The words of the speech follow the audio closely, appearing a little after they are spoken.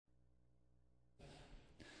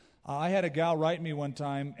I had a gal write me one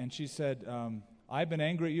time, and she said, I've been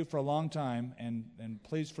angry at you for a long time, and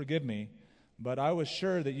please forgive me, but I was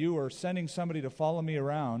sure that you were sending somebody to follow me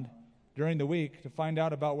around during the week to find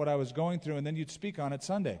out about what I was going through, and then you'd speak on it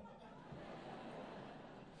Sunday.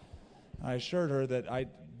 I assured her that I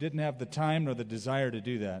didn't have the time nor the desire to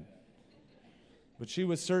do that. But she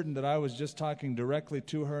was certain that I was just talking directly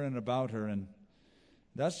to her and about her, and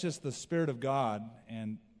that's just the Spirit of God,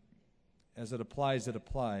 and as it applies, it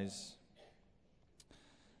applies.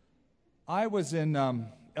 I was in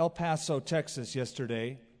El Paso, Texas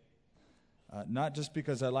yesterday, not just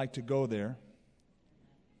because I like to go there.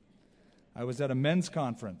 I was at a men's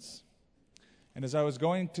conference, and as I was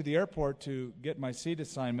going to the airport to get my seat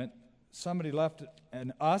assignment, somebody left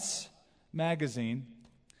an Us magazine,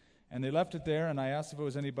 and they left it there, and I asked if it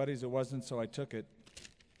was anybody's. It wasn't, so I took it.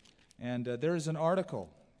 And there is an article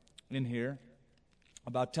in here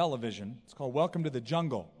about television. It's called Welcome to the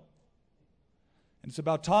Jungle. And it's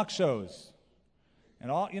about talk shows. And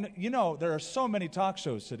all you know, there are so many talk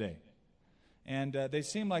shows today. And they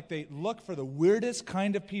seem like they look for the weirdest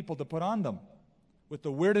kind of people to put on them, with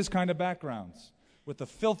the weirdest kind of backgrounds, with the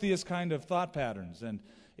filthiest kind of thought patterns. And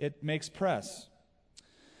it makes press.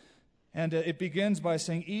 And it begins by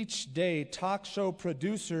saying, each day talk show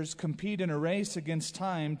producers compete in a race against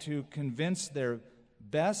time to convince their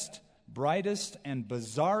best, brightest, and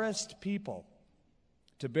bizarrest people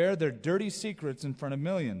to bear their dirty secrets in front of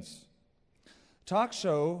millions. Talk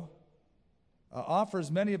show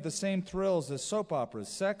offers many of the same thrills as soap operas: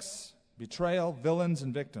 sex, betrayal, villains,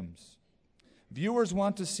 and victims. Viewers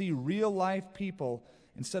want to see real-life people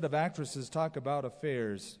instead of actresses talk about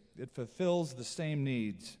affairs. It fulfills the same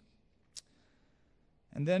needs.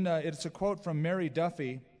 And then it's a quote from Mary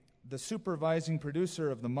Duffy, the supervising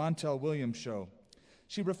producer of the Montel Williams Show.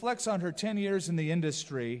 She reflects on her 10 years in the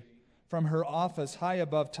industry from her office high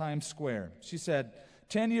above Times Square. She said,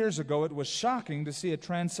 10 years ago, it was shocking to see a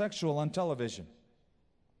transsexual on television.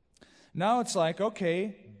 Now it's like,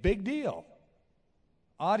 okay, big deal.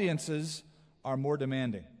 Audiences are more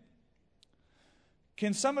demanding.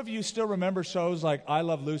 Can some of you still remember shows like I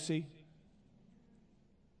Love Lucy?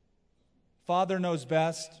 Father Knows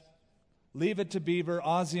Best, Leave It to Beaver,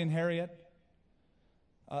 Ozzie and Harriet?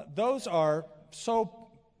 Those are so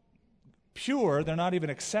pure, they're not even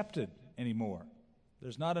accepted anymore.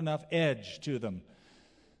 There's not enough edge to them.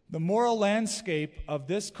 The moral landscape of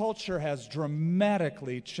this culture has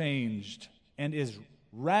dramatically changed and is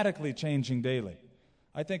radically changing daily.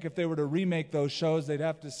 I think if they were to remake those shows, they'd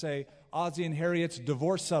have to say Ozzie and Harriet's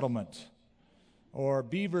Divorce Settlement, or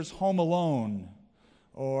Beaver's Home Alone,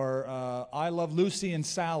 or I Love Lucy and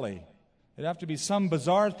Sally. It'd have to be some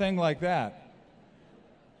bizarre thing like that.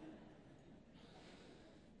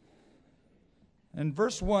 In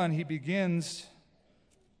verse 1, he begins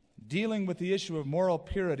dealing with the issue of moral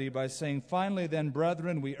purity by saying, finally then,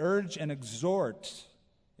 brethren, we urge and exhort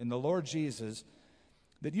in the Lord Jesus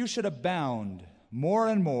that you should abound more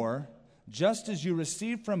and more, just as you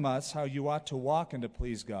receive from us how you ought to walk and to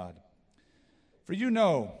please God. For you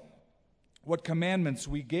know what commandments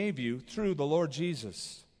we gave you through the Lord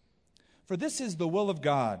Jesus. For this is the will of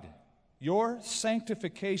God, your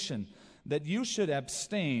sanctification, that you should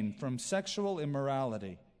abstain from sexual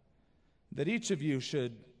immorality, that each of you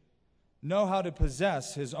should know how to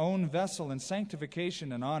possess his own vessel in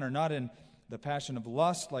sanctification and honor, not in the passion of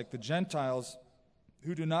lust like the Gentiles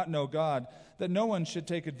who do not know God, that no one should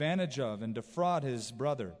take advantage of and defraud his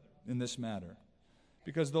brother in this matter.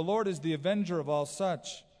 Because the Lord is the avenger of all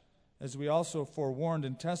such, as we also forewarned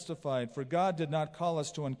and testified, for God did not call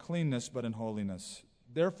us to uncleanness, but in holiness.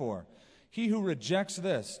 Therefore, he who rejects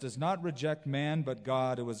this does not reject man, but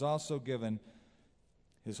God, who has also given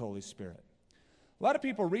his Holy Spirit. A lot of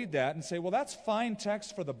people read that and say, well, that's fine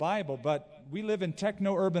text for the Bible, but we live in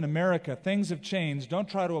techno-urban America. Things have changed. Don't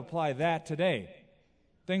try to apply that today.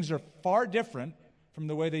 Things are far different from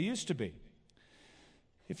the way they used to be.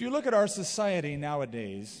 If you look at our society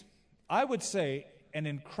nowadays, I would say an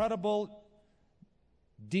incredible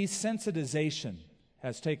desensitization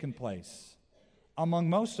has taken place among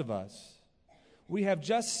most of us. We have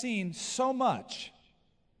just seen so much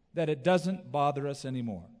that it doesn't bother us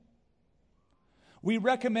anymore. We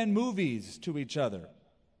recommend movies to each other,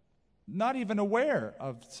 not even aware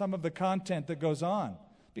of some of the content that goes on,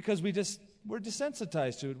 because we're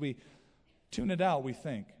desensitized to it. We tune it out, we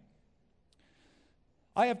think.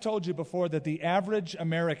 I have told you before that the average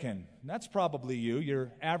American, that's probably you,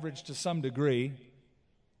 you're average to some degree.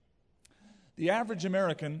 The average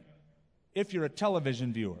American, if you're a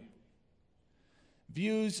television viewer,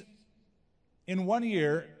 views in 1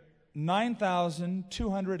 year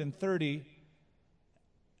 9,230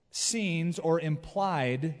 scenes or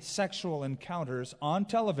implied sexual encounters on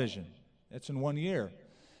television. It's in 1 year.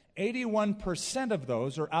 81% of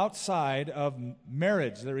those are outside of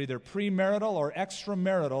marriage. They're either premarital or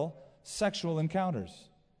extramarital sexual encounters.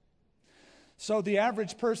 So the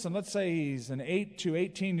average person, let's say he's an 8 to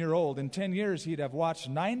 18-year-old, in 10 years he'd have watched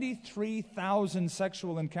 93,000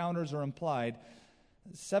 sexual encounters or implied.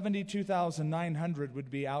 72,900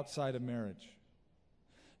 would be outside of marriage.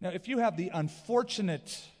 Now, if you have the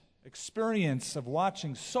unfortunate experience of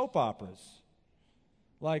watching soap operas,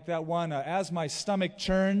 like that one, As My Stomach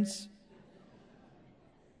Churns,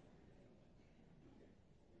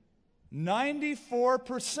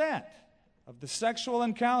 94% of the sexual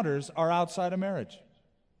encounters are outside of marriage.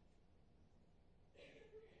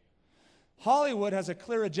 Hollywood has a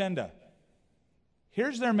clear agenda.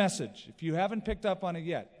 Here's their message, if you haven't picked up on it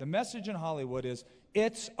yet. The message in Hollywood is,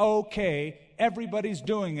 it's okay, everybody's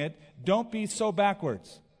doing it, don't be so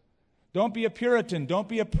backwards. Don't be a Puritan, don't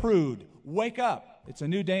be a prude. Wake up, it's a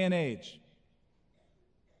new day and age.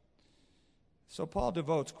 So Paul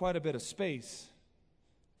devotes quite a bit of space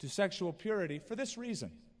to sexual purity for this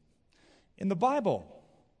reason. In the Bible,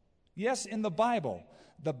 yes, in the Bible,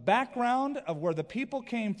 the background of where the people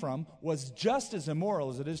came from was just as immoral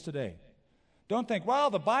as it is today. Don't think, well,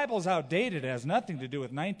 the Bible's outdated. It has nothing to do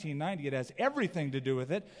with 1990. It has everything to do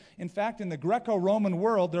with it. In fact, in the Greco-Roman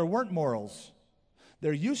world, there weren't morals.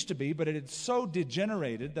 There used to be, but it had so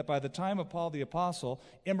degenerated that by the time of Paul the Apostle,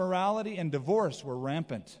 immorality and divorce were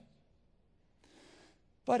rampant.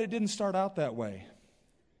 But it didn't start out that way.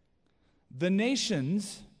 The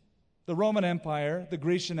nations, the Roman Empire, the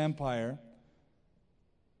Grecian Empire,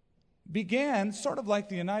 began sort of like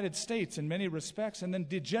the United States in many respects, and then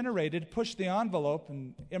degenerated, pushed the envelope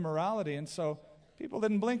in immorality, and so people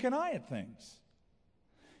didn't blink an eye at things.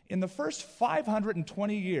 In the first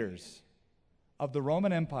 520 years of the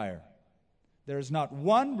Roman Empire, there is not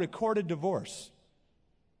one recorded divorce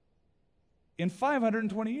in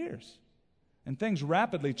 520 years. And things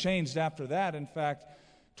rapidly changed after that. In fact,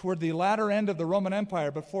 toward the latter end of the Roman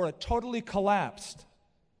Empire, before it totally collapsed,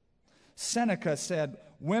 Seneca said,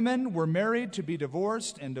 women were married to be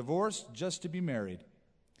divorced and divorced just to be married.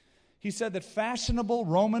 He said that fashionable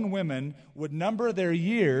Roman women would number their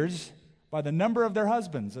years by the number of their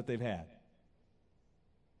husbands that they've had.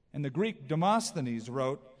 And the Greek Demosthenes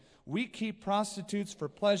wrote, we keep prostitutes for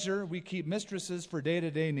pleasure, we keep mistresses for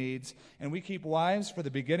day-to-day needs, and we keep wives for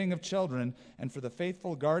the begetting of children and for the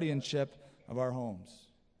faithful guardianship of our homes.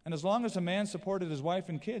 And as long as a man supported his wife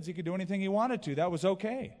and kids, he could do anything he wanted to. That was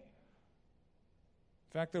okay.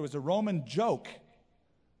 In fact, there was a Roman joke,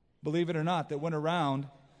 believe it or not, that went around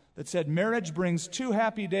that said marriage brings 2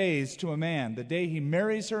 happy days to a man, the day he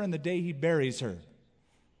marries her and the day he buries her.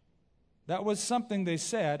 That was something they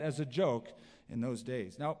said as a joke in those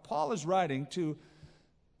days. Now, Paul is writing to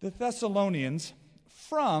the Thessalonians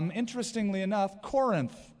from, interestingly enough,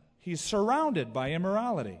 Corinth. He's surrounded by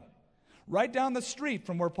immorality. Right down the street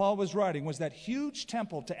from where Paul was writing was that huge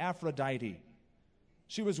temple to Aphrodite.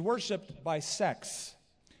 She was worshipped by sex.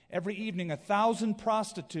 Every evening, 1,000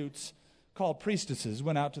 prostitutes called priestesses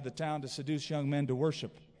went out to the town to seduce young men to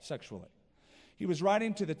worship sexually. He was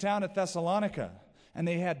writing to the town of Thessalonica, and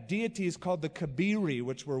they had deities called the Kabiri,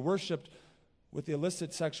 which were worshipped with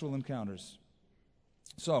illicit sexual encounters.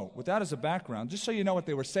 So, with that as a background, just so you know what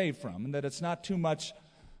they were saved from, and that it's not too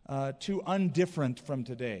undifferent from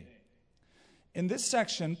today. In this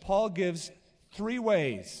section, Paul gives 3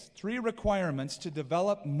 ways, 3 requirements to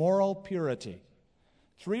develop moral purity.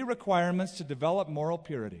 3 requirements to develop moral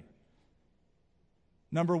purity.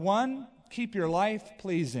 Number 1, keep your life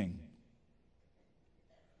pleasing.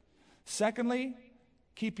 Secondly,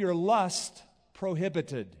 keep your lust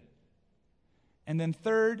prohibited. And then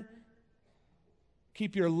third,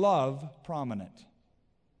 keep your love prominent.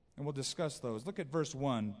 And we'll discuss those. Look at verse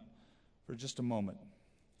 1 for just a moment.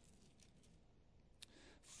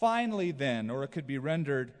 Finally then, or it could be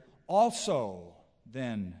rendered, also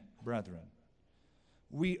then, brethren,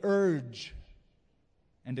 we urge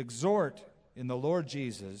and exhort in the Lord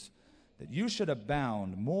Jesus that you should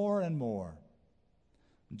abound more and more,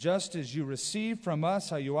 just as you receive from us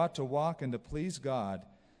how you ought to walk and to please God.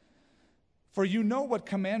 For you know what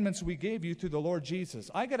commandments we gave you through the Lord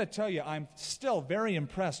Jesus. I got to tell you, I'm still very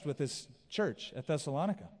impressed with this church at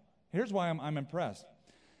Thessalonica. Here's why I'm impressed.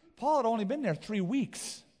 Paul had only been there 3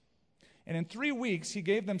 weeks. And in 3 weeks, he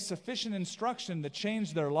gave them sufficient instruction to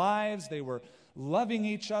change their lives. They were loving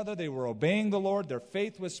each other. They were obeying the Lord. Their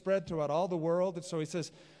faith was spread throughout all the world. And so he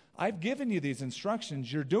says, I've given you these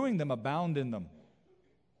instructions. You're doing them. Abound in them.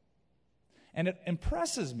 And it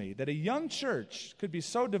impresses me that a young church could be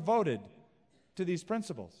so devoted to these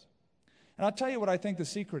principles. And I'll tell you what I think the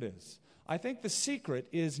secret is. I think the secret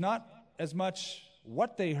is not as much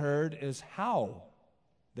what they heard as how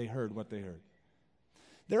they heard what they heard.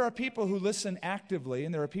 There are people who listen actively,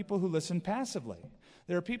 and there are people who listen passively.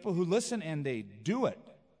 There are people who listen and they do it.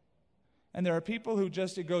 And there are people who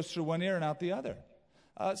just, it goes through one ear and out the other.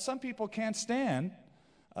 Some people can't stand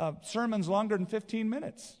sermons longer than 15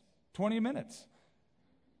 minutes, 20 minutes.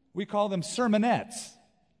 We call them sermonettes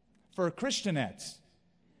for Christianettes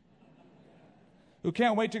who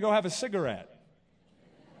can't wait to go have a cigarette.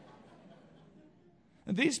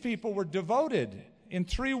 And these people were devoted. In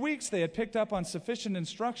 3 weeks, they had picked up on sufficient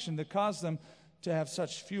instruction that caused them to have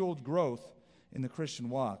such fueled growth in the Christian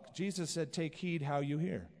walk. Jesus said, take heed how you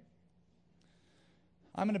hear.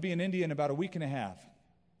 I'm going to be in India in about a week and a half.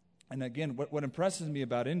 And again, what impresses me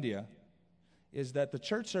about India is that the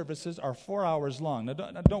church services are 4 hours long. Now,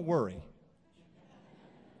 don't worry.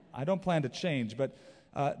 I don't plan to change, but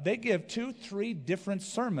they give 2-3 different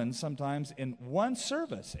sermons sometimes in one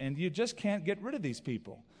service, and you just can't get rid of these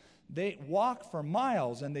people. They walk for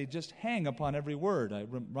miles, and they just hang upon every word. I'm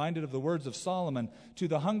reminded of the words of Solomon, to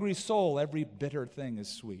the hungry soul, every bitter thing is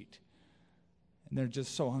sweet. And they're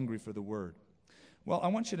just so hungry for the word. Well, I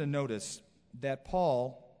want you to notice that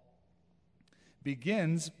Paul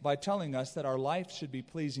begins by telling us that our life should be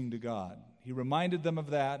pleasing to God. He reminded them of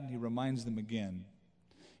that, and he reminds them again.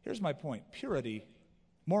 Here's my point. Purity,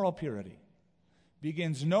 moral purity,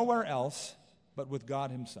 begins nowhere else but with God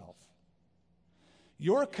himself.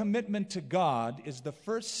 Your commitment to God is the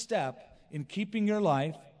first step in keeping your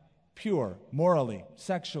life pure, morally,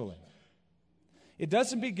 sexually. It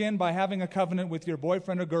doesn't begin by having a covenant with your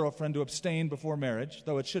boyfriend or girlfriend to abstain before marriage,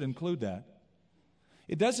 though it should include that.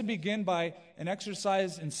 It doesn't begin by an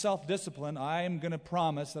exercise in self-discipline. I am going to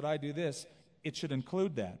promise that I do this. It should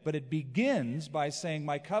include that. But it begins by saying,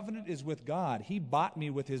 my covenant is with God. He bought me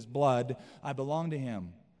with his blood. I belong to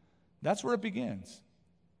him. That's where it begins.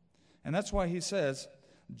 And that's why he says,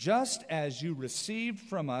 just as you received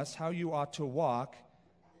from us how you ought to walk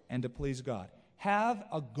and to please God. Have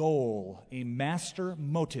a goal, a master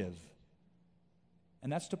motive,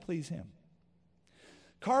 and that's to please him.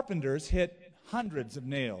 Carpenters hit hundreds of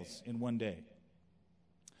nails in one day.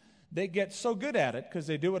 They get so good at it because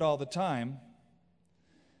they do it all the time.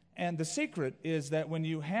 And the secret is that when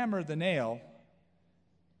you hammer the nail,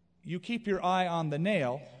 you keep your eye on the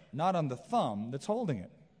nail, not on the thumb that's holding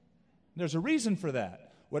it. There's a reason for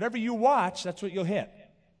that. Whatever you watch, that's what you'll hit.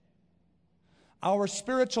 Our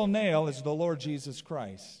spiritual nail is the Lord Jesus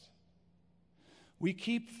Christ. We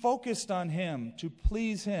keep focused on him to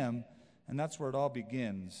please him, and that's where it all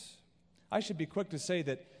begins. I should be quick to say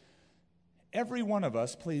that every one of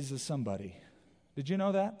us pleases somebody. Did you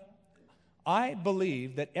know that? I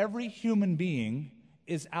believe that every human being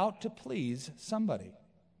is out to please somebody.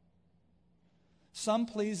 Some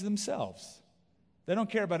please themselves. They don't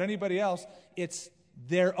care about anybody else. It's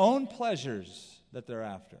their own pleasures that they're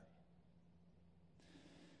after.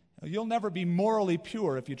 You'll never be morally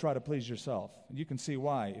pure if you try to please yourself. And you can see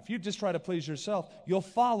why. If you just try to please yourself, you'll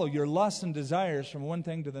follow your lusts and desires from one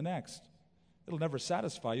thing to the next. It'll never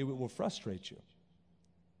satisfy you. It will frustrate you.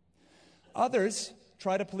 Others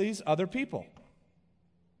try to please other people.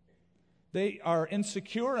 They are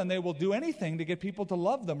insecure and they will do anything to get people to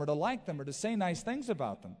love them or to like them or to say nice things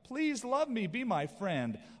about them. Please love me, be my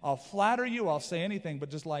friend. I'll flatter you, I'll say anything, but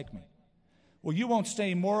just like me. Well, you won't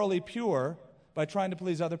stay morally pure by trying to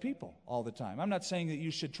please other people all the time. I'm not saying that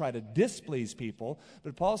you should try to displease people,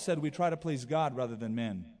 but Paul said we try to please God rather than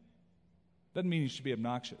men. Doesn't mean you should be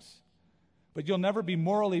obnoxious. But you'll never be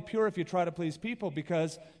morally pure if you try to please people,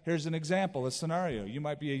 because here's an example, a scenario. You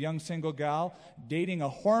might be a young single gal dating a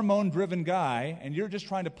hormone-driven guy, and you're just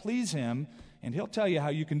trying to please him, and he'll tell you how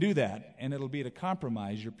you can do that, and it'll be to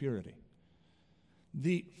compromise your purity.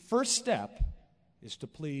 The first step is to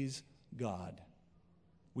please God.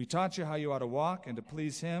 We taught you how you ought to walk and to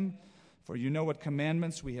please him, for you know what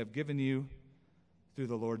commandments we have given you through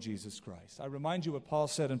the Lord Jesus Christ. I remind you what Paul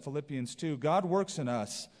said in Philippians 2, God works in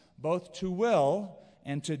us both to will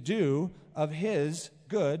and to do of his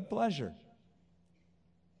good pleasure.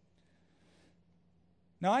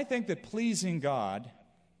 Now, I think that pleasing God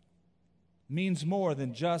means more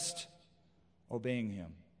than just obeying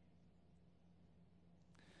him.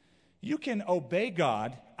 You can obey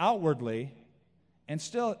God outwardly, and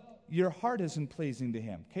still your heart isn't pleasing to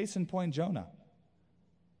him. Case in point, Jonah.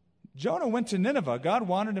 Jonah went to Nineveh. God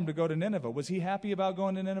wanted him to go to Nineveh. Was he happy about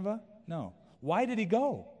going to Nineveh? No. Why did he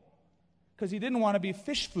go? Because he didn't want to be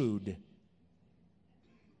fish food.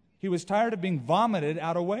 He was tired of being vomited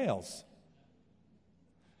out of whales.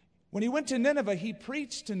 When he went to Nineveh, he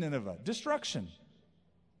preached to Nineveh destruction.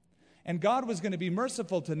 And God was going to be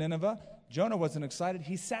merciful to Nineveh. Jonah wasn't excited.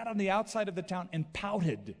 He sat on the outside of the town and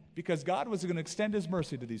pouted because God was going to extend his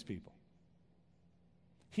mercy to these people.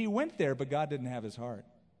 He went there, but God didn't have his heart.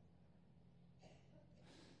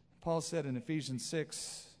 Paul said in Ephesians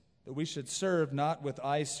 6 that we should serve not with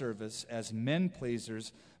eye service as men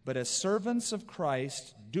pleasers, but as servants of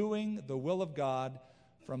Christ, doing the will of God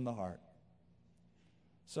from the heart.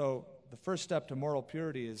 So the first step to moral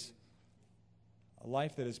purity is a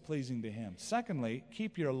life that is pleasing to him. Secondly,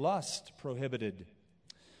 keep your lust prohibited.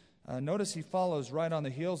 Notice he follows right on the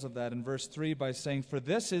heels of that in verse 3 by saying, "For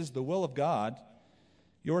this is the will of God,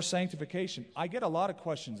 your sanctification." I get a lot of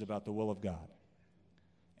questions about the will of God.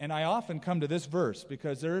 And I often come to this verse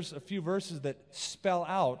because there's a few verses that spell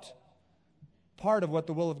out part of what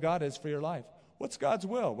the will of God is for your life. What's God's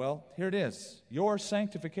will? Well, here it is. Your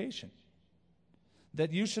sanctification.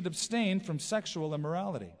 That you should abstain from sexual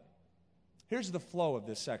immorality. Here's the flow of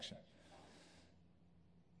this section.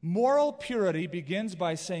 Moral purity begins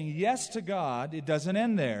by saying yes to God. It doesn't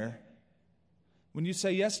end there. When you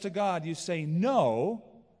say yes to God, you say no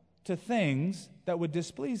to things that would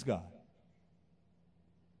displease God.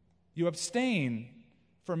 You abstain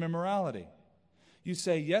from immorality. You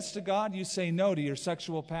say yes to God, you say no to your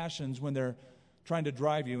sexual passions when they're trying to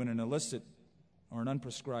drive you in an illicit or an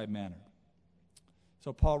unprescribed manner.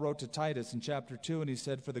 So Paul wrote to Titus in chapter 2, and he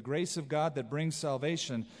said, "For the grace of God that brings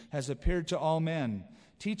salvation has appeared to all men,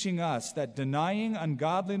 teaching us that denying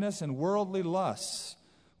ungodliness and worldly lusts,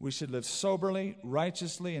 we should live soberly,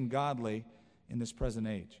 righteously, and godly in this present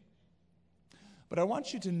age." But I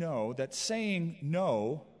want you to know that saying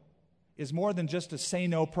no is more than just a say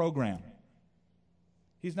no program.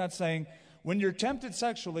 He's not saying, when you're tempted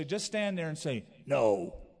sexually, just stand there and say,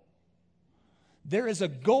 no. There is a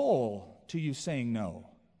goal to you saying no.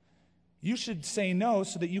 You should say no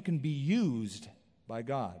so that you can be used by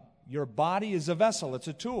God. Your body is a vessel, it's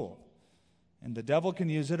a tool. And the devil can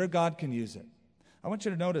use it or God can use it. I want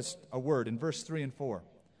you to notice a word in verse 3 and 4,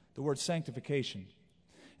 the word sanctification.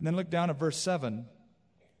 And then look down at verse 7.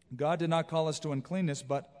 God did not call us to uncleanness,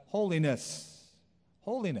 but holiness.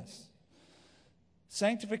 Holiness.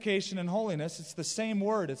 Sanctification and holiness, it's the same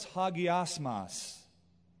word. It's hagiasmos.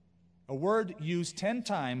 A word used 10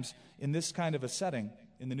 times in this kind of a setting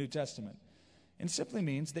in the New Testament. And simply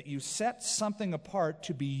means that you set something apart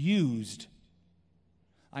to be used.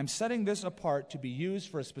 I'm setting this apart to be used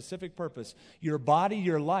for a specific purpose. Your body,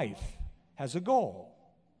 your life, has a goal.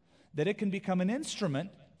 That it can become an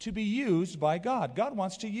instrument to be used by God. God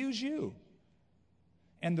wants to use you.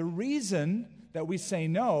 And the reason that we say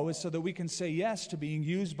no is so that we can say yes to being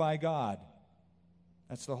used by God.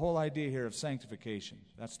 That's the whole idea here of sanctification.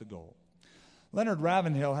 That's the goal. Leonard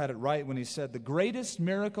Ravenhill had it right when he said, the greatest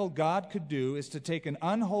miracle God could do is to take an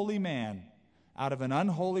unholy man out of an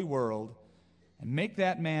unholy world and make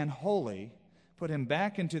that man holy, put him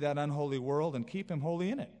back into that unholy world, and keep him holy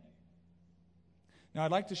in it. Now,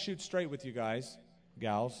 I'd like to shoot straight with you guys,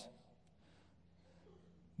 gals.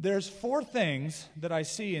 There's 4 things that I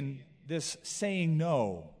see in this saying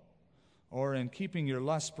no, or in keeping your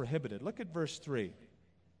lust prohibited. Look at verse 3.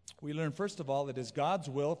 We learn, first of all, it is God's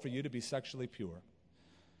will for you to be sexually pure.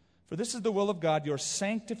 For this is the will of God, your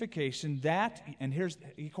sanctification, that, and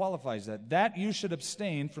he qualifies that you should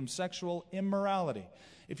abstain from sexual immorality.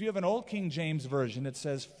 If you have an old King James version, it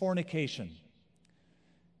says fornication.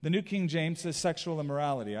 The New King James says sexual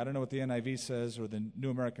immorality. I don't know what the NIV says or the New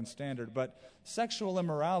American Standard, but sexual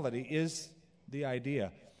immorality is the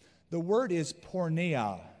idea. The word is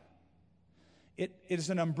porneia. It is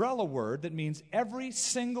an umbrella word that means every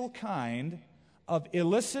single kind of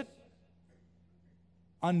illicit,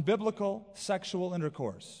 unbiblical sexual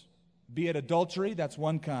intercourse. Be it adultery, that's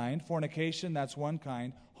one kind. Fornication, that's one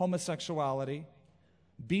kind. Homosexuality,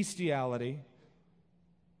 bestiality,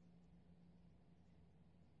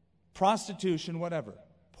 prostitution, whatever.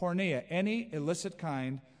 Porneia, any illicit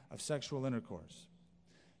kind of sexual intercourse.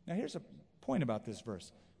 Now here's a point about this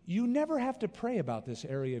verse. You never have to pray about this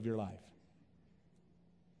area of your life.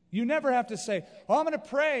 You never have to say, oh, I'm going to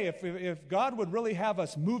pray if God would really have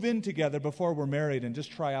us move in together before we're married and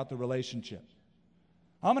just try out the relationship.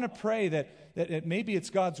 I'm going to pray that maybe it's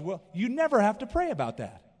God's will. You never have to pray about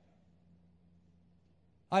that.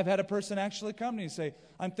 I've had a person actually come to me and say,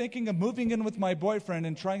 I'm thinking of moving in with my boyfriend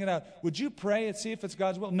and trying it out. Would you pray and see if it's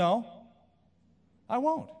God's will? No, I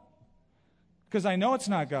won't. Because I know it's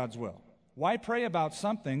not God's will. Why pray about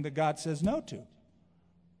something that God says no to?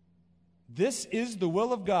 This is the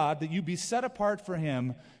will of God, that you be set apart for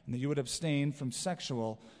Him and that you would abstain from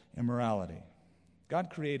sexual immorality. God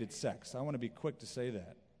created sex. I want to be quick to say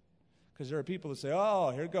that. Because there are people who say,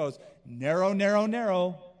 oh, here it goes, narrow, narrow,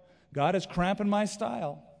 narrow. God is cramping my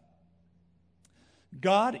style.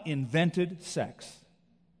 God invented sex.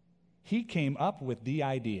 He came up with the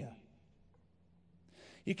idea.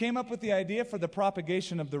 He came up with the idea for the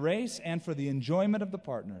propagation of the race and for the enjoyment of the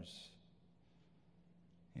partners.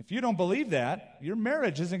 If you don't believe that, your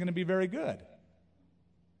marriage isn't going to be very good.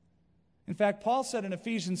 In fact, Paul said in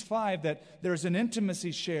Ephesians 5 that there's an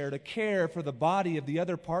intimacy shared, a care for the body of the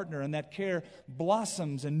other partner, and that care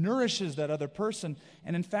blossoms and nourishes that other person.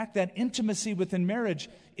 And in fact, that intimacy within marriage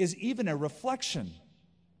is even a reflection,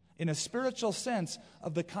 in a spiritual sense,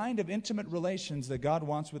 of the kind of intimate relations that God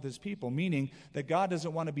wants with His people, meaning that God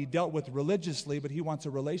doesn't want to be dealt with religiously, but He wants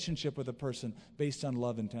a relationship with a person based on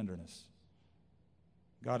love and tenderness.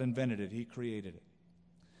 God invented it. He created it.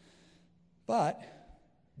 But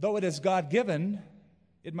though it is God-given,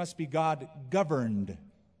 it must be God-governed. It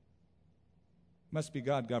must be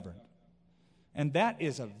God-governed. And that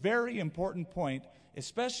is a very important point,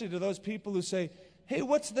 especially to those people who say, hey,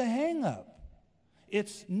 what's the hang-up?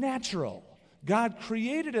 It's natural. God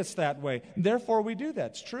created us that way. Therefore, we do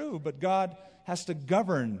that. It's true, but God has to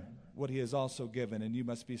govern what He has also given, and you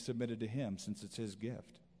must be submitted to Him since it's His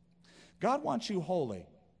gift. God wants you holy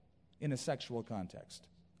in a sexual context.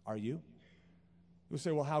 Are you? You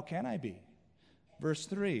say, well, how can I be? Verse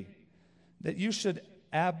 3, that you should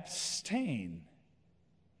abstain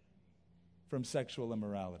from sexual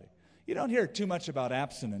immorality. You don't hear too much about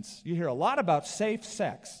abstinence. You hear a lot about safe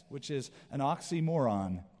sex, which is an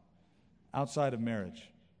oxymoron outside of marriage.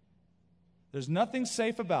 There's nothing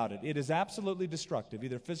safe about it. It is absolutely destructive,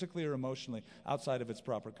 either physically or emotionally, outside of its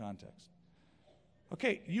proper context.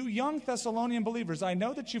 Okay, you young Thessalonian believers, I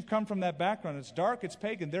know that you've come from that background. It's dark, it's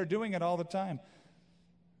pagan. They're doing it all the time.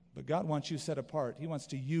 But God wants you set apart. He wants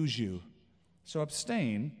to use you. So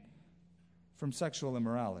abstain from sexual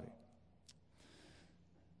immorality.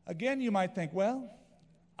 Again, you might think, well,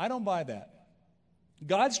 I don't buy that.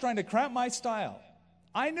 God's trying to cramp my style.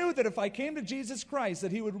 I knew that if I came to Jesus Christ,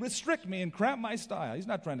 that He would restrict me and cramp my style. He's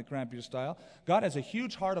not trying to cramp your style. God has a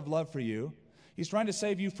huge heart of love for you. He's trying to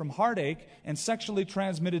save you from heartache and sexually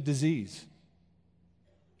transmitted disease.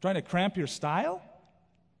 Trying to cramp your style?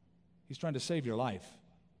 He's trying to save your life.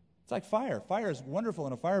 It's like fire. Fire is wonderful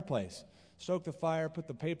in a fireplace. Stoke the fire, put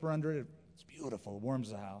the paper under it. It's beautiful. It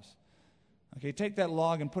warms the house. Okay, take that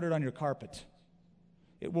log and put it on your carpet.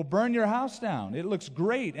 It will burn your house down. It looks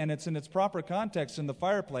great, and it's in its proper context in the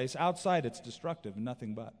fireplace. Outside, it's destructive and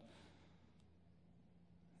nothing but.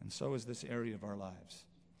 And so is this area of our lives.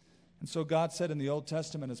 And so God said in the Old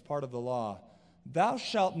Testament as part of the law, thou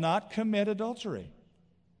shalt not commit adultery.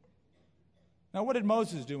 Now, what did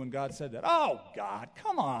Moses do when God said that? Oh, God,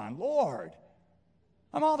 come on, Lord.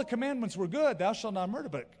 All the commandments were good. Thou shalt not murder,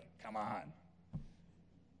 but come on.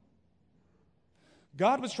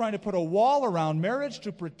 God was trying to put a wall around marriage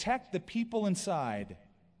to protect the people inside,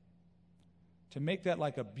 to make that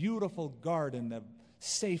like a beautiful garden of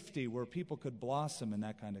safety where people could blossom in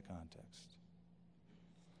that kind of context.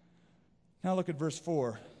 Now look at verse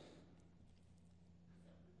 4.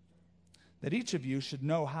 That each of you should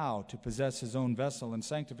know how to possess his own vessel in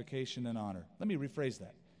sanctification and honor. Let me rephrase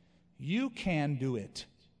that. You can do it.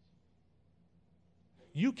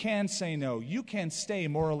 You can say no. You can stay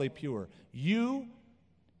morally pure. You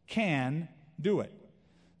can do it.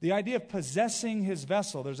 The idea of possessing his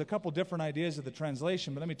vessel, there's a couple different ideas of the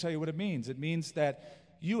translation, but let me tell you what it means. It means that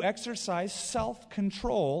you exercise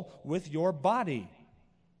self-control with your body.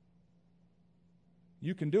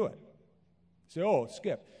 You can do it. You say, oh,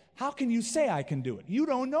 Skip, how can you say I can do it? You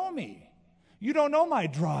don't know me. You don't know my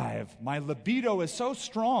drive. My libido is so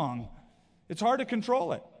strong, it's hard to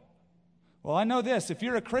control it. Well, I know this. If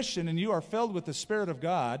you're a Christian and you are filled with the Spirit of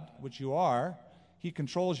God, which you are, He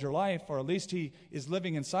controls your life, or at least He is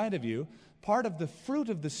living inside of you. Part of the fruit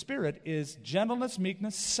of the Spirit is gentleness,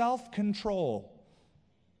 meekness, self-control.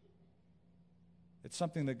 It's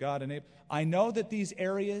something that God enables. I know that these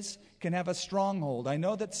areas can have a stronghold. I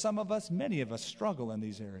know that some of us, many of us, struggle in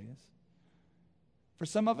these areas. For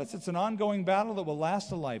some of us, it's an ongoing battle that will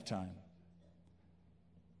last a lifetime.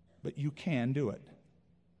 But you can do it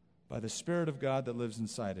by the Spirit of God that lives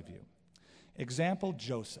inside of you. Example,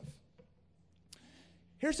 Joseph.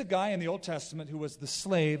 Here's a guy in the Old Testament who was the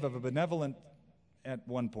slave of a benevolent, at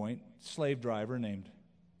one point, slave driver named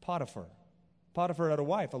Potiphar. Potiphar had a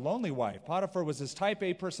wife, a lonely wife. Potiphar was his type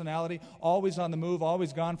A personality, always on the move,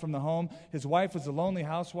 always gone from the home. His wife was a lonely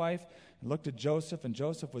housewife. And looked at Joseph, and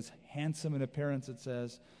Joseph was handsome in appearance, it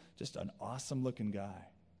says. Just an awesome-looking guy.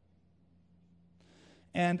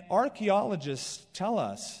 And archaeologists tell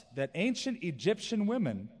us that ancient Egyptian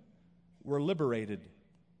women were liberated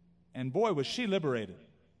And boy, was she liberated.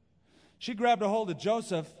 She grabbed a hold of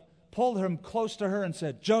Joseph, pulled him close to her, and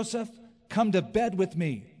said, "Joseph, come to bed with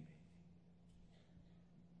me."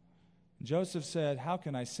 Joseph said, "How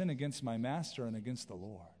can I sin against my master and against the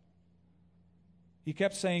Lord?" He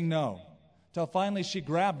kept saying no, till finally she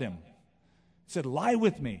grabbed him, said, "Lie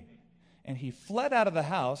with me." And he fled out of the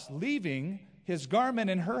house, leaving his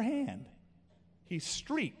garment in her hand. He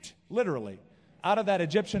streaked, literally, out of that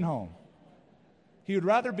Egyptian home. He would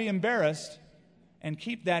rather be embarrassed and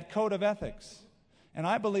keep that code of ethics. And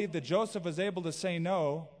I believe that Joseph was able to say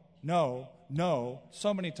no, no, no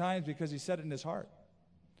so many times because he said it in his heart.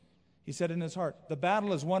 He said in his heart, the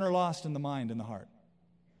battle is won or lost in the mind and the heart.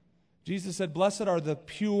 Jesus said, "Blessed are the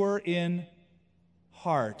pure in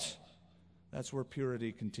heart." That's where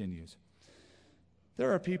purity continues.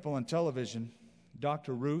 There are people on television,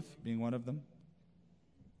 Dr. Ruth being one of them.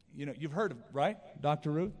 You know, you've heard of, right?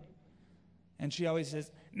 Dr. Ruth? And she always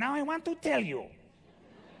says, "Now I want to tell you,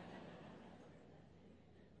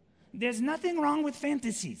 there's nothing wrong with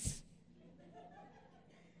fantasies."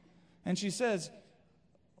 And she says,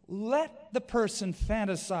 let the person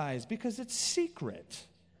fantasize because it's secret.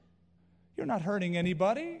 You're not hurting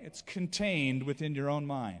anybody. It's contained within your own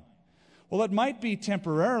mind. Well, it might be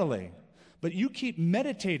temporarily, but you keep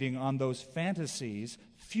meditating on those fantasies,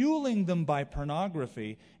 fueling them by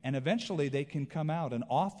pornography, and eventually they can come out, and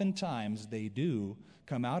oftentimes they do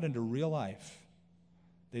come out into real life.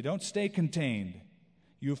 They don't stay contained.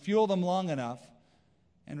 You fuel them long enough,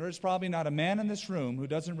 and there's probably not a man in this room who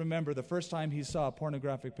doesn't remember the first time he saw a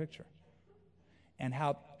pornographic picture and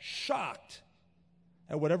how shocked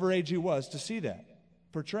at whatever age he was to see that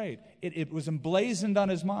portrayed. It was emblazoned on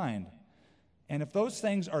his mind. And if those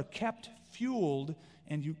things are kept fueled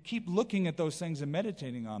and you keep looking at those things and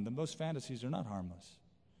meditating on them, those fantasies are not harmless.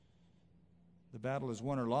 The battle is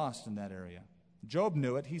won or lost in that area. Job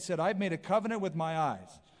knew it. He said, "I've made a covenant with my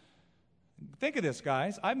eyes." Think of this,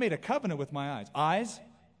 guys. I've made a covenant with my eyes. Eyes,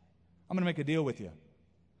 I'm going to make a deal with you.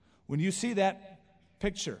 When you see that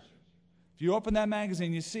picture, if you open that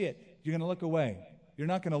magazine, you see it, you're going to look away. You're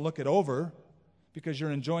not going to look it over because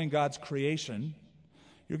you're enjoying God's creation.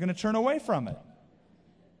 You're going to turn away from it.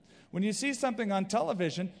 When you see something on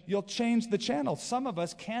television, you'll change the channel. Some of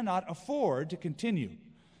us cannot afford to continue.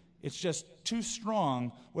 It's just too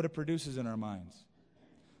strong what it produces in our minds.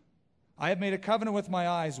 "I have made a covenant with my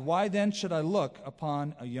eyes. Why then should I look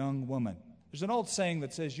upon a young woman?" There's an old saying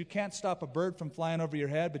that says you can't stop a bird from flying over your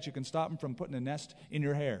head, but you can stop him from putting a nest in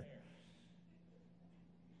your hair.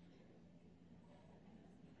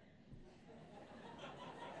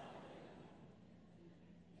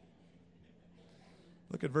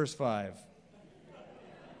 Look at verse 5.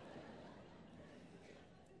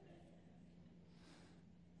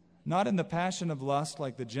 "Not in the passion of lust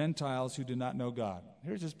like the Gentiles who do not know God."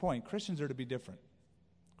 Here's his point. Christians are to be different.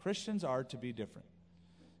 Christians are to be different.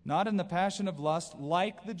 "Not in the passion of lust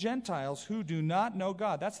like the Gentiles who do not know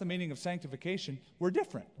God." That's the meaning of sanctification. We're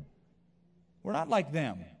different. We're not like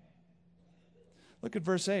them. Look at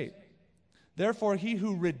verse 8. "Therefore he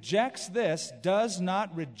who rejects this does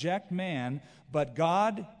not reject man, but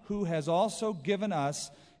God who has also given us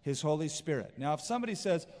his Holy Spirit." Now, if somebody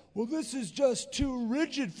says, "Well, this is just too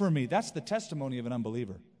rigid for me," that's the testimony of an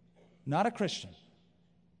unbeliever, not a Christian.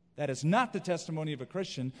 That is not the testimony of a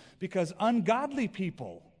Christian, because ungodly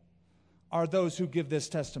people are those who give this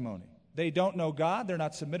testimony. They don't know God. They're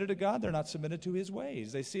not submitted to God. They're not submitted to his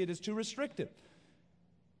ways. They see it as too restrictive.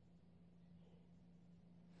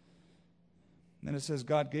 And it says,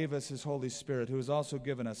 God gave us his Holy Spirit, who has also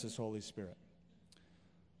given us his Holy Spirit.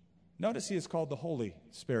 Notice he is called the Holy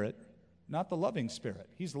Spirit, not the loving Spirit.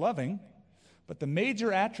 He's loving, but the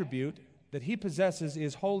major attribute that he possesses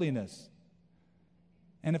is holiness.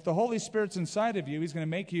 And if the Holy Spirit's inside of you, he's going to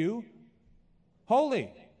make you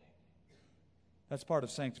holy. That's part of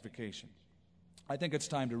sanctification. I think it's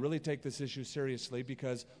time to really take this issue seriously,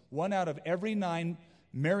 because 1 out of every 9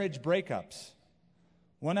 marriage breakups,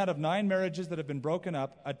 1 out of 9 marriages that have been broken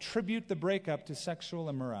up, attribute the breakup to sexual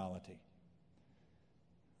immorality.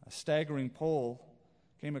 A staggering poll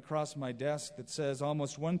came across my desk that says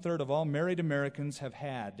almost 1/3 of all married Americans have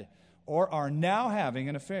had or are now having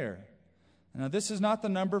an affair. Now, this is not the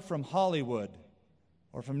number from Hollywood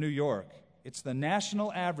or from New York. It's the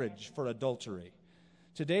national average for adultery.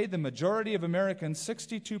 Today, the majority of Americans,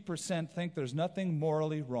 62%, think there's nothing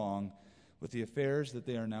morally wrong with the affairs that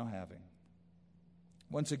they are now having.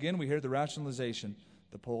 Once again, we hear the rationalization.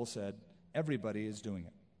 The poll said, everybody is doing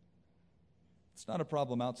it. It's not a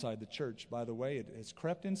problem outside the church. By the way, it has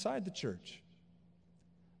crept inside the church.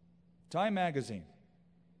 Time magazine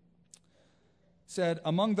said,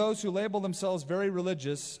 among those who label themselves very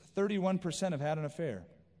religious, 31% have had an affair.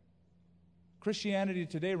 Christianity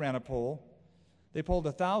Today ran a poll. They polled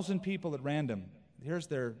 1,000 people at random. Here's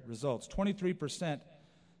their results. 23%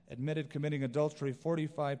 admitted committing adultery.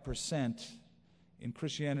 45% in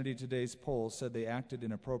Christianity Today's poll said they acted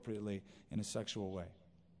inappropriately in a sexual way.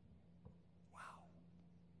 Wow.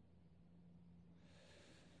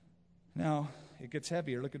 Now, it gets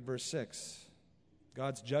heavier. Look at verse 6.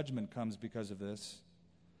 God's judgment comes because of this.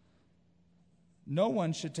 No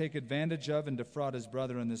one should take advantage of and defraud his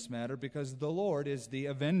brother in this matter, because the Lord is the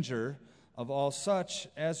avenger of all such,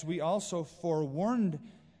 as we also forewarned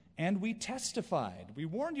and we testified. We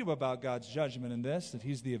warned you about God's judgment in this, that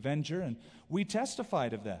He's the avenger, and we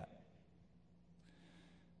testified of that.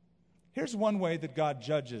 Here's one way that God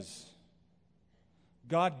judges.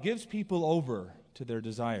 God gives people over to their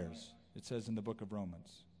desires, it says in the book of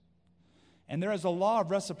Romans. And there is a law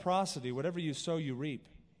of reciprocity. Whatever you sow, you reap.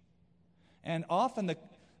 And often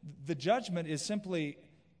the judgment is simply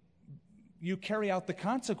you carry out the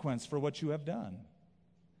consequence for what you have done.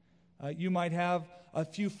 You might have a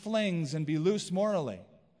few flings and be loose morally.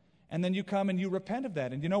 And then you come and you repent of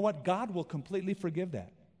that. And you know what? God will completely forgive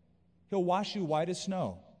that. He'll wash you white as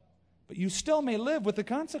snow. But you still may live with the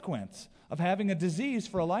consequence of having a disease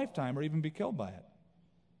for a lifetime or even be killed by it.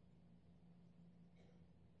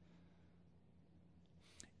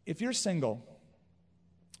 If you're single,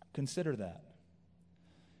 consider that.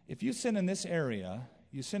 If you sin in this area,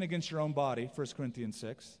 you sin against your own body, 1 Corinthians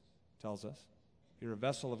 6 tells us. You're a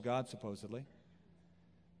vessel of God, supposedly.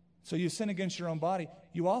 So you sin against your own body.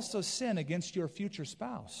 You also sin against your future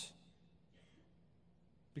spouse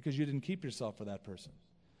because you didn't keep yourself for that person.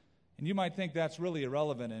 And you might think that's really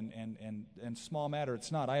irrelevant and small matter.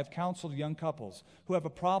 It's not. I have counseled young couples who have a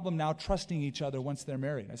problem now trusting each other once they're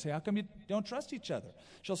married. I say, how come you don't trust each other?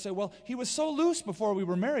 She'll say, well, he was so loose before we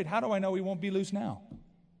were married. How do I know he won't be loose now?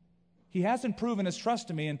 He hasn't proven his trust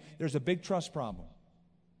to me, and there's a big trust problem.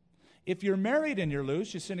 If you're married and you're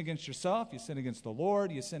loose, you sin against yourself, you sin against the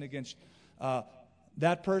Lord, you sin against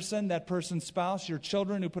that person's spouse, your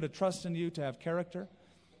children who put a trust in you to have character.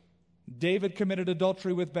 David committed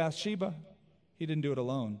adultery with Bathsheba. He didn't do it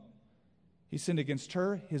alone. He sinned against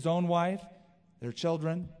her, his own wife, their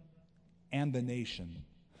children, and the nation,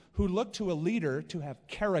 who looked to a leader to have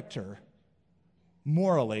character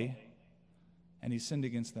morally, and he sinned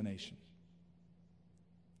against the nation.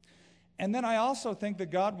 And then I also think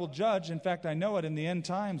that God will judge. In fact, I know it in the end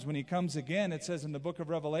times when He comes again. It says in the book of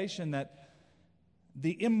Revelation that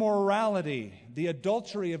the immorality, the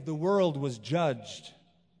adultery of the world was judged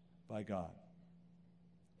by God.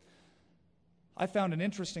 I found an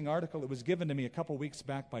interesting article that was given to me a couple weeks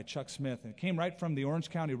back by Chuck Smith, and it came right from the Orange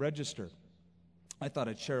County Register. I thought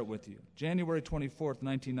I'd share it with you. January 24th,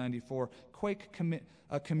 1994, quake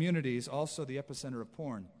communities, also the epicenter of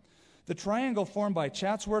porn. The triangle formed by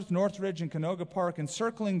Chatsworth, Northridge, and Canoga Park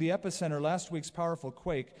encircling the epicenter last week's powerful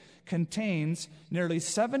quake contains nearly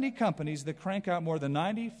 70 companies that crank out more than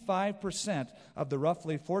 95% of the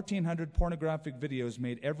roughly 1,400 pornographic videos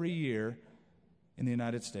made every year in the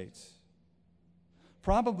United States.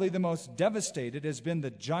 Probably the most devastated has been the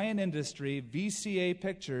giant industry VCA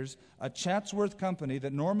Pictures, a Chatsworth company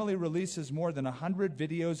that normally releases more than 100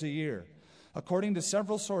 videos a year. According to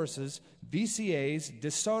several sources, VCA's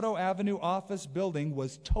DeSoto Avenue office building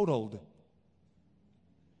was totaled.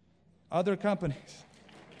 Other companies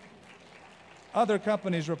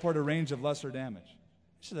report a range of lesser damage.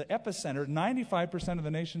 This is the epicenter, 95% of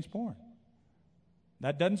the nation's porn.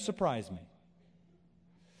 That doesn't surprise me.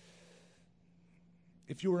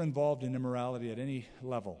 If you were involved in immorality at any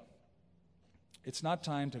level, it's not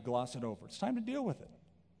time to gloss it over. It's time to deal with it.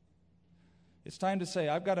 It's time to say,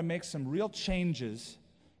 I've got to make some real changes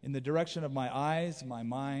in the direction of my eyes, my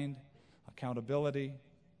mind, accountability. It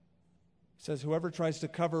says, whoever tries to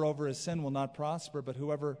cover over his sin will not prosper, but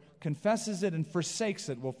whoever confesses it and forsakes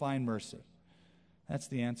it will find mercy. That's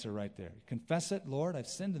the answer right there. Confess it, Lord, I've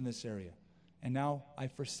sinned in this area, and now I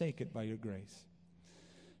forsake it by your grace.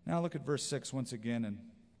 Now look at verse 6 once again, and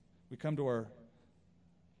we come to our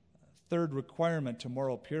third requirement to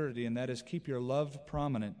moral purity, and that is keep your love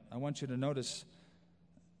prominent. I want you to notice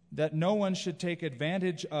that no one should take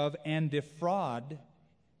advantage of and defraud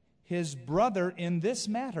his brother in this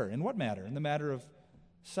matter. In what matter? In the matter of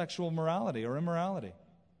sexual morality or immorality.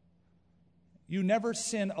 You never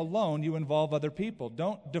sin alone, you involve other people.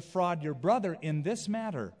 Don't defraud your brother in this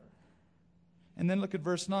matter. And then look at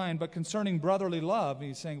verse 9. But concerning brotherly love,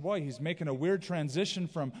 he's saying, boy, he's making a weird transition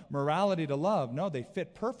from morality to love. No, they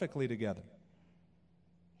fit perfectly together.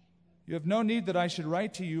 You have no need that I should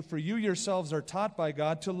write to you, for you yourselves are taught by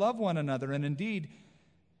God to love one another, and indeed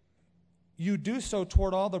you do so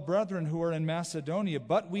toward all the brethren who are in Macedonia.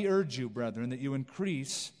 But we urge you, brethren, that you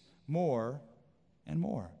increase more and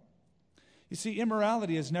more. You see,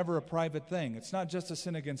 immorality is never a private thing. It's not just a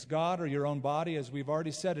sin against God or your own body. As we've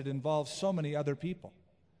already said, it involves so many other people.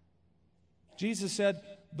 Jesus said,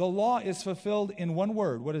 the law is fulfilled in one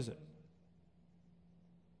word. What is it?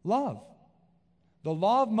 Love. The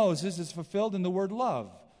law of Moses is fulfilled in the word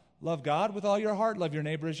love. Love God with all your heart. Love your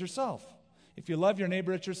neighbor as yourself. If you love your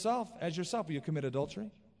neighbor as yourself, will you commit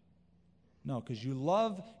adultery? No, because you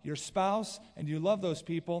love your spouse and you love those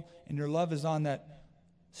people, and your love is on that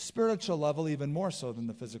spiritual level even more so than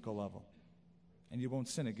the physical level. And you won't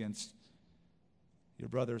sin against your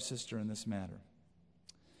brother or sister in this matter.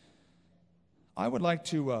 I would like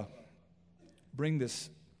to bring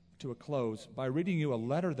this to a close by reading you a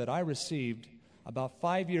letter that I received about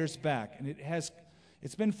 5 years back. And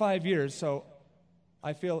it's been 5 years, so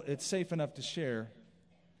I feel it's safe enough to share.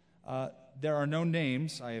 There are no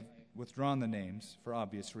names. I have withdrawn the names for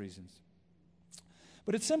obvious reasons.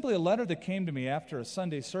 But it's simply a letter that came to me after a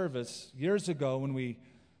Sunday service years ago when we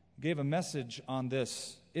gave a message on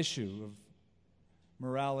this issue of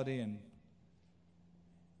morality. And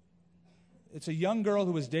it's a young girl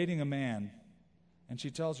who was dating a man, and she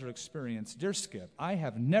tells her experience. Dear Skip, I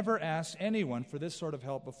have never asked anyone for this sort of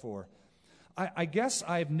help before. I guess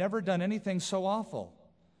I've never done anything so awful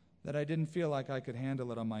that I didn't feel like I could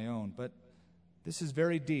handle it on my own. But this is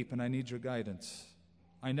very deep, and I need your guidance.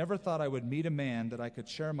 I never thought I would meet a man that I could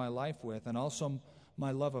share my life with and also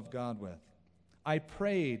my love of God with. I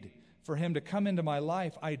prayed for him to come into my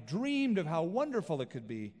life. I dreamed of how wonderful it could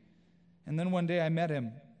be. And then one day I met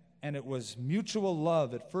him, and it was mutual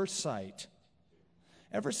love at first sight.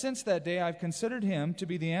 Ever since that day, I've considered him to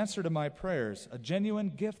be the answer to my prayers, a genuine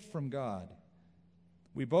gift from God.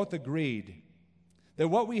 We both agreed that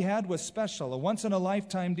what we had was special, a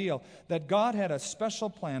once-in-a-lifetime deal, that God had a special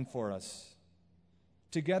plan for us.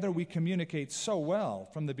 Together we communicate so well.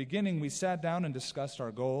 From the beginning, we sat down and discussed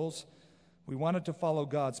our goals. We wanted to follow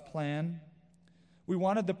God's plan. We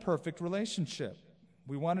wanted the perfect relationship.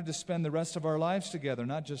 We wanted to spend the rest of our lives together,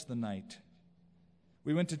 not just the night.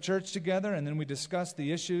 We went to church together, and then we discussed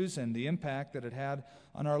the issues and the impact that it had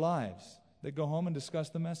on our lives. They'd go home and discuss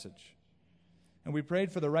the message. And we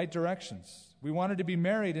prayed for the right directions. We wanted to be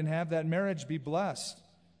married and have that marriage be blessed.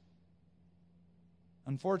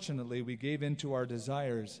 Unfortunately, we gave in to our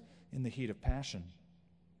desires in the heat of passion.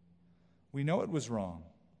 We know it was wrong.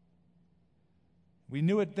 We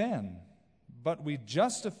knew it then, but we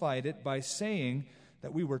justified it by saying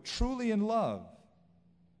that we were truly in love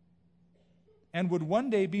and would one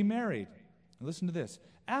day be married. Listen to this.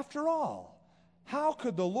 After all, how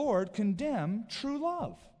could the Lord condemn true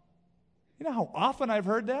love? You know how often I've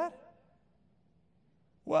heard that?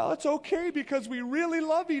 Well, it's okay because we really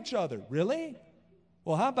love each other. Really?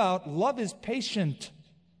 Well, how about love is patient?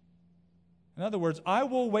 In other words, I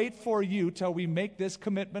will wait for you till we make this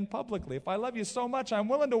commitment publicly. If I love you so much, I'm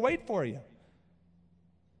willing to wait for you.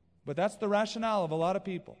 But that's the rationale of a lot of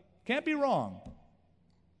people. Can't be wrong.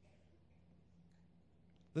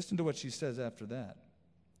 Listen to what she says after that.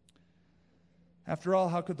 After all,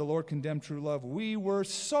 how could the Lord condemn true love? We were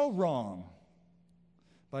so wrong.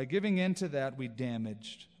 By giving in to that, we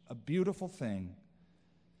damaged a beautiful thing.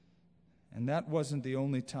 And that wasn't the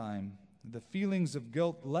only time. The feelings of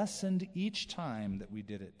guilt lessened each time that we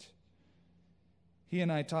did it. He and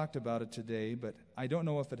I talked about it today, but I don't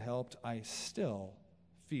know if it helped. I still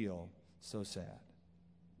feel so sad.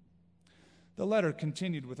 The letter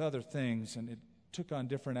continued with other things, and it took on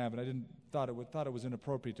different avenues. I thought it was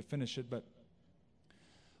inappropriate to finish it, but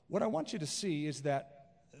what I want you to see is that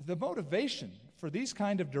the motivation for these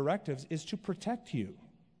kind of directives is to protect you.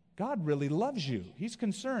 God really loves you. He's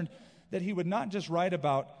concerned that he would not just write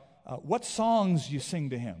about what songs you sing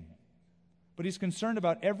to him, but he's concerned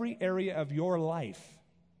about every area of your life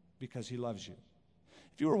because he loves you.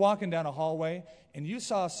 If you were walking down a hallway and you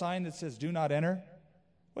saw a sign that says, "Do not enter,"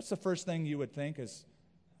 what's the first thing you would think as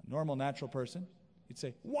a normal, natural person? You'd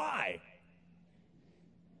say, "Why?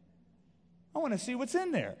 I want to see what's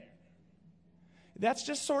in there." That's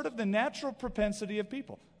just sort of the natural propensity of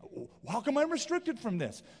people. How come I'm restricted from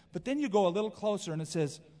this? But then you go a little closer and it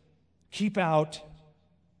says, "Keep out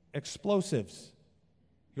explosives."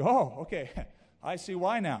 You go, "Oh, okay, I see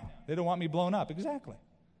why now. They don't want me blown up." Exactly.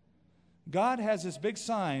 God has this big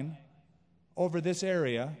sign over this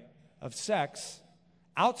area of sex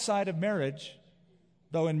outside of marriage,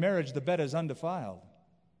 though in marriage the bed is undefiled.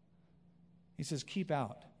 He says, "Keep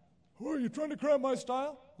out." "Oh, are you trying to cramp my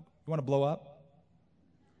style? You want to blow up?"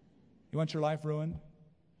 You want your life ruined?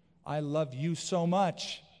 I love you so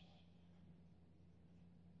much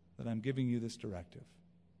that I'm giving you this directive.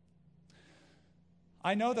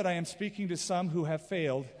 I know that I am speaking to some who have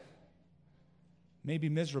failed, maybe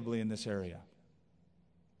miserably, in this area.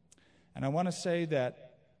 And I want to say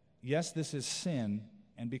that, yes, this is sin,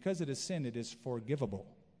 and because it is sin, it is forgivable.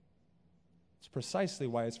 It's precisely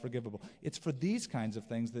why it's forgivable. It's for these kinds of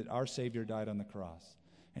things that our Savior died on the cross.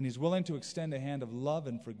 And He's willing to extend a hand of love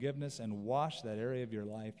and forgiveness and wash that area of your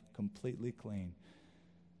life completely clean.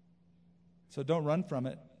 So don't run from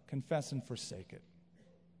it. Confess and forsake it.